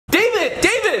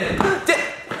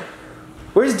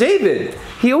Where's David?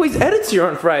 He always edits here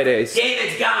on Fridays.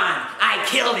 David's gone. I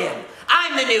killed him.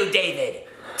 I'm the new David.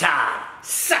 Todd,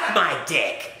 suck my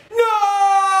dick. No!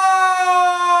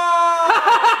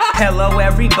 Hello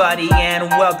everybody and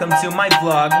welcome to my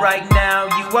vlog. Right now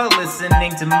you are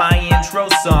listening to my intro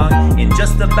song. In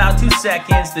just about 2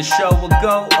 seconds the show will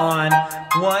go on.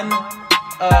 1,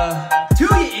 2,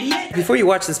 you idiot! Before you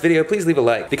watch this video, please leave a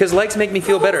like, because likes make me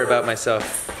feel better about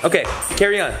myself. Okay,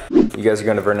 carry on. You guys are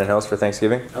going to Vernon Hills for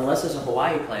Thanksgiving? Unless there's a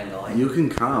Hawaii plan going. You can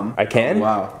come. I can? Oh,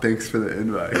 wow, thanks for the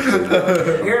invite.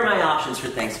 Here are my options for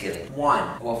Thanksgiving.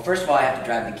 1, well, first of all, I have to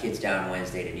drive the kids down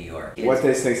Wednesday to New York. What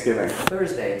day's Thanksgiving?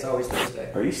 Thursday. It's always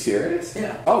Thursday. Are you serious?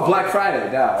 Yeah. Oh, Black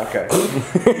Friday. Yeah, okay.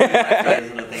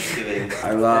 Thanksgiving.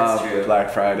 I love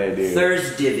Black Friday, dude.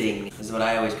 Thursdiving is what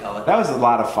I always call it. That was a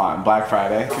lot of fun, Black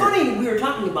Friday. Funny, we were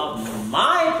talking about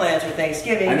my plans for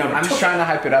Thanksgiving. I know, I'm just trying to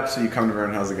hype it up so you come to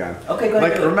Vernon Hills again. Okay, go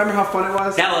ahead. Like, remember how fun it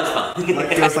was? That was fun.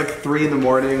 Like, it was like 3 in the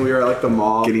morning, we were at like the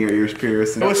mall getting our ears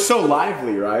pierced. And it was so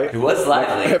lively, right? It was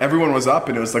lively. Like, everyone was up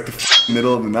and it was like the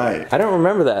middle of the night. I don't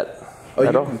remember that. Oh,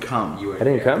 you can come. I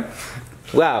didn't come?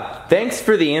 Wow, thanks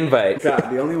for the invite.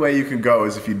 God, the only way you can go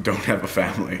is if you don't have a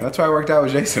family. That's why I worked out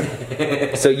with Jason.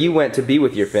 So you went to be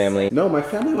with your family? No, my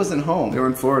family wasn't home. They were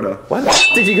in Florida. Why the f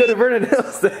did you go to Vernon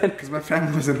Hills then? Because my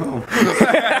family wasn't home.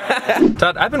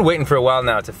 Todd, I've been waiting for a while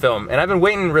now to film, and I've been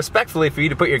waiting respectfully for you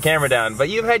to put your camera down, but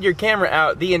you've had your camera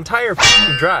out the entire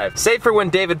drive, save for when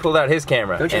David pulled out his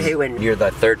camera. Don't you hate when you're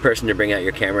the third person to bring out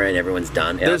your camera and everyone's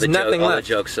done? There's nothing left. All the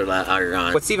jokes are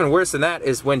gone. What's even worse than that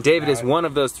is when David is one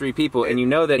of those 3 people, and you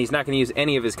know that he's not going to use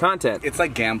any of his content. It's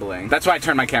like gambling. That's why I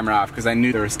turned my camera off, because I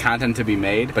knew there was content to be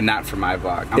made, but not for my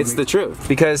vlog. It's the truth,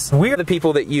 because we're the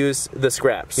people that use the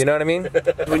scraps, you know what I mean?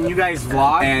 When you guys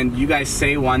vlog and you guys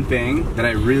say one thing that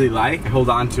I really like, I hold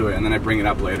on to it and then I bring it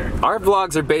up later. Our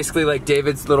vlogs are basically like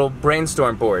David's little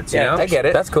brainstorm boards, you know? I get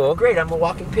it. That's cool. Great, I'm a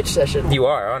walking pitch session. You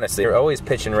are, honestly. You're always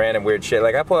pitching random weird shit.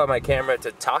 Like, I pull out my camera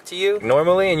to talk to you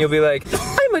normally, and you'll be like,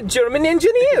 I'm a German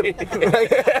engineer.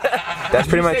 That's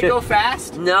pretty much it. Go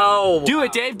fast? No. Do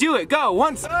it, Dave. Do it. Go.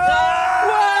 Once.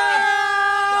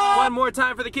 One more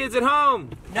time for the kids at home.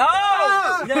 No!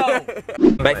 No!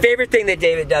 My favorite thing that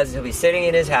David does is he'll be sitting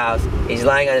in his house, he's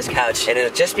lying on his couch, and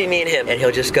it'll just be me and him, and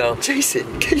he'll just go,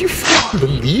 Jason, can you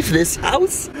believe this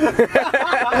house?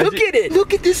 Look at it!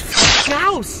 Look at this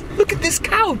house! Look at this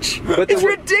couch! It's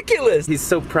ridiculous! He's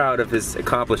so proud of his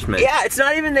accomplishment. Yeah, it's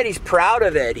not even that he's proud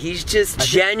of it, he's just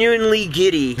genuinely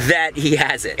giddy that he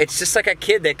has it. It's just like a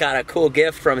kid that got a cool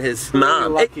gift from his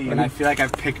mom. Lucky, and I feel like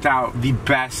I've picked out the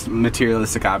best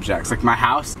materialistic objects. Like my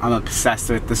house, I'm obsessed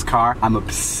with. This car, I'm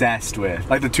obsessed with.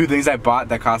 Like the 2 things I bought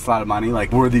that cost a lot of money,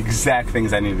 like were the exact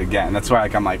things I needed to get. And that's why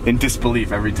like I'm like in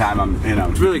disbelief every time I'm, you know.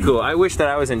 It's really cool. I wish that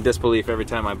I was in disbelief every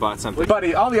time I bought something.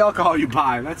 Buddy, all the alcohol you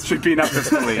buy, that should be enough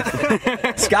disbelief.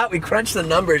 Scott, we crunched the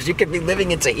numbers. You could be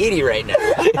living in Tahiti right now.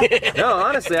 No,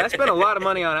 honestly, I spent a lot of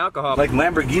money on alcohol. Like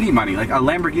Lamborghini money. Like a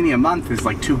Lamborghini a month is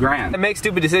like $2 grand. I make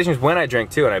stupid decisions when I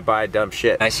drink too, and I buy dumb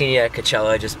shit. I seen you at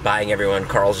Coachella just buying everyone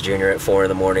Carl's Jr. at 4 in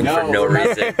the morning for no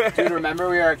reason. Dude, remember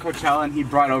we were at Coachella and he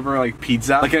brought over like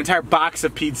pizza? Like an entire box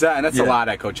of pizza, and that's a lot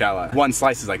at Coachella. 1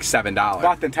 slice is like $7.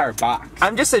 Bought the entire box.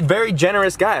 I'm just a very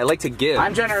generous guy. I like to give.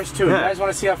 I'm generous too. You guys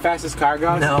want to see how fast this car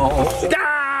goes? No.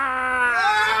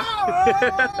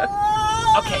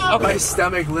 Okay. My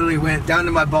stomach literally went down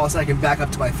to my balls so I can back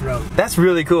up to my throat. That's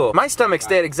really cool. My stomach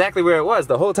stayed exactly where it was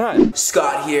the whole time.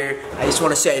 Scott here. I just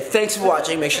want to say thanks for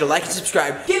watching. Make sure to like and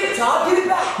subscribe. Give it, Todd. Give it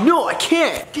back. No, I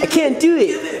can't. I can't do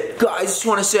it. Guys, I just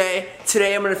want to say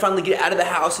today I'm going to finally get out of the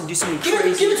house and do something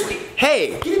crazy. Give it to me.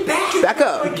 Hey. Give it back. Back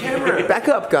up. The camera. Back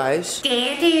up, guys.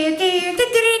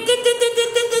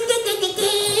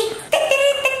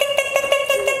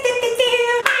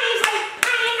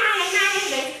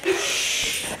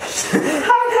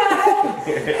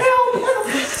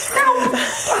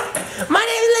 My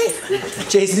name is Lee.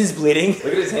 Jason's bleeding. Look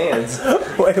at his hands.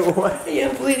 Wait, what? Yeah,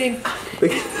 I'm bleeding.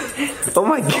 Oh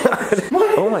my god.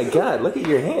 Oh my god, look at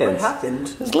your hands. What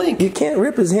happened? It's Link. You can't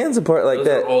rip his hands apart like that.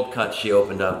 Those are old cuts she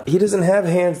opened up. He doesn't have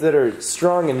hands that are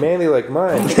strong and manly like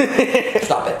mine.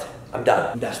 Stop it. I'm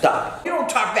done. Stop. You don't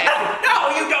talk back. No,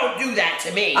 you don't do that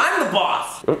to me. I'm the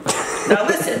boss. Now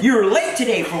listen, you were late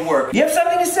today for work. You have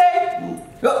something to say?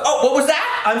 Oh, what was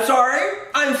that? I'm sorry.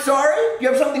 I'm sorry. You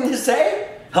have something to say?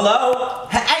 Hello?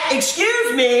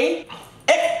 Excuse me?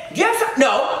 Yes?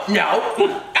 No.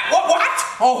 What?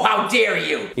 Oh, how dare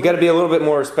you? You gotta be a little bit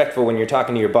more respectful when you're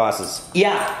talking to your bosses.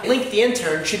 Yeah. Link the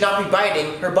intern should not be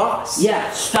biting her boss.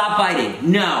 Yeah, stop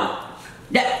biting. No.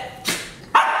 No.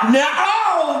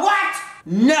 Oh, what?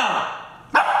 No.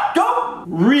 Don't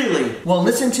really. Well,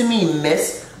 listen to me,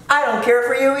 miss. I don't care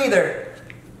for you either.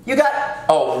 You got,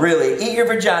 oh really, eat your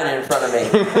vagina in front of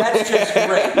me. That's just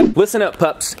great. Listen up,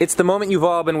 pups. It's the moment you've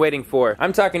all been waiting for.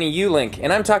 I'm talking to you, Link,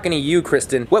 and I'm talking to you,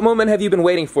 Kristen. What moment have you been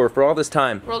waiting for all this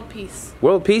time? World peace.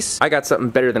 World peace? I got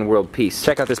something better than world peace.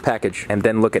 Check out this package, and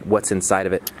then look at what's inside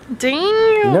of it.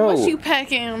 Damn, No. what you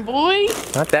packing, boy?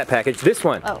 Not that package, this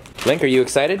one. Oh. Link, are you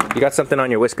excited? You got something on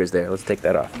your whiskers there. Let's take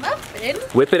that off. Nothing.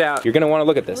 Whip it out. You're gonna wanna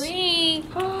look at this. Wee.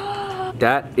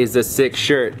 That is a sick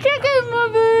shirt. Check it,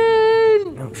 Mama.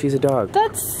 No, she's a dog.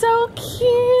 That's so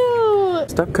cute.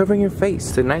 Stop covering your face.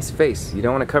 It's a nice face. You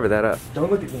don't want to cover that up.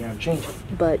 Don't look at me, I'm changing.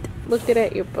 Butt. Looking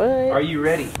at your butt. Are you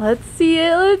ready? Let's see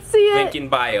it. Let's see it. Link in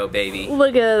bio, baby.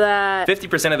 Look at that.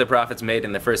 50% of the profits made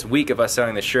in the first week of us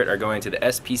selling the shirt are going to the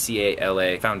SPCA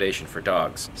LA Foundation for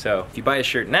Dogs. So if you buy a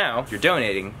shirt now, you're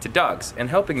donating to dogs and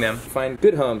helping them find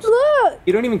good homes. Look.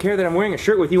 You don't even care that I'm wearing a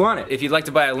shirt with you on it. If you'd like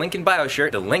to buy a Link in bio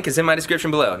shirt, the link is in my description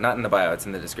below. Not in the bio, it's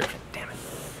in the description. Damn it.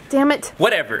 Damn it.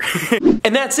 Whatever.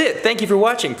 And that's it. Thank you for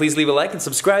watching. Please leave a like and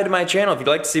subscribe to my channel if you'd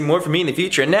like to see more from me in the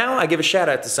future. And now I give a shout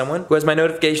out to someone who has my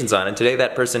notifications on, and today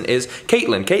that person is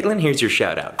Caitlin. Caitlin, here's your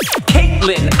shout out.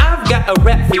 Caitlin, I've got a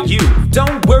rap for you.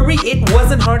 Don't worry, it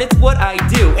wasn't hard, it's what I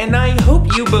do. And I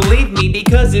hope you believe me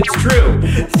because it's true.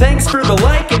 Thanks for the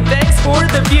like and thanks for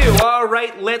the view. All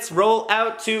right, let's roll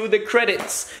out to the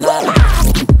credits.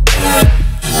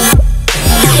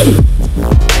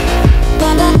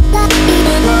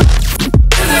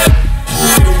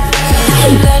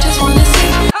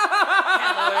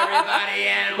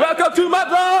 Welcome to my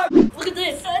vlog! Look at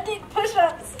this. I did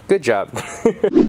push-ups. Good job.